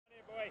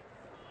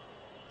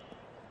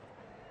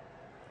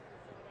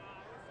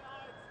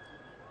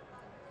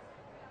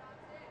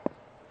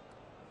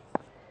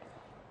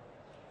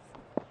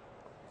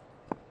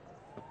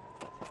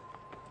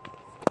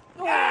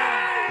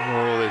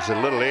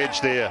a little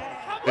edge there.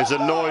 There's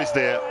a noise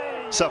there.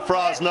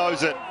 Sarfaraz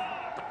knows it.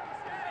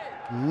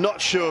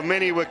 Not sure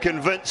many were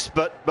convinced,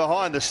 but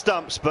behind the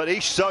stumps. But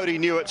Ish Sodhi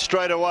knew it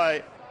straight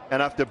away.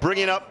 And after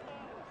bringing up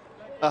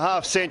a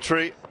half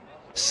century,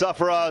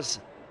 Sarfaraz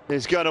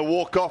is going to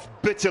walk off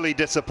bitterly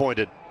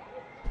disappointed.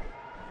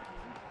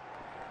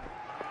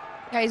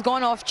 Yeah, he's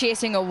gone off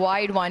chasing a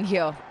wide one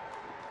here.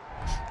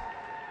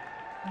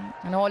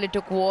 And all it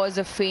took was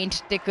a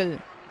faint tickle.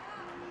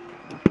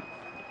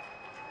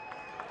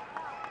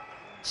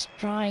 Just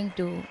trying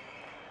to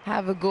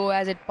have a go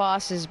as it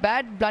passes.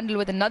 Bad Blundell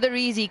with another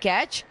easy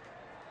catch.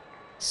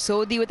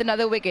 Sodhi with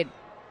another wicket.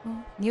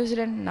 New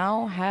Zealand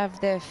now have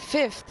their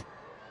 5th.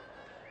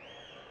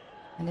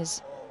 And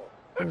is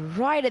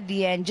right at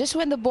the end, just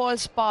when the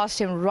ball's passed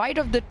him, right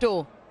off the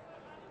toe.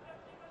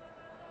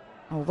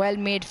 A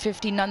well-made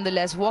 50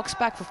 nonetheless. Walks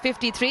back for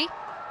 53.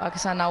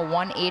 Pakistan now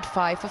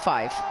 185 for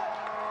 5.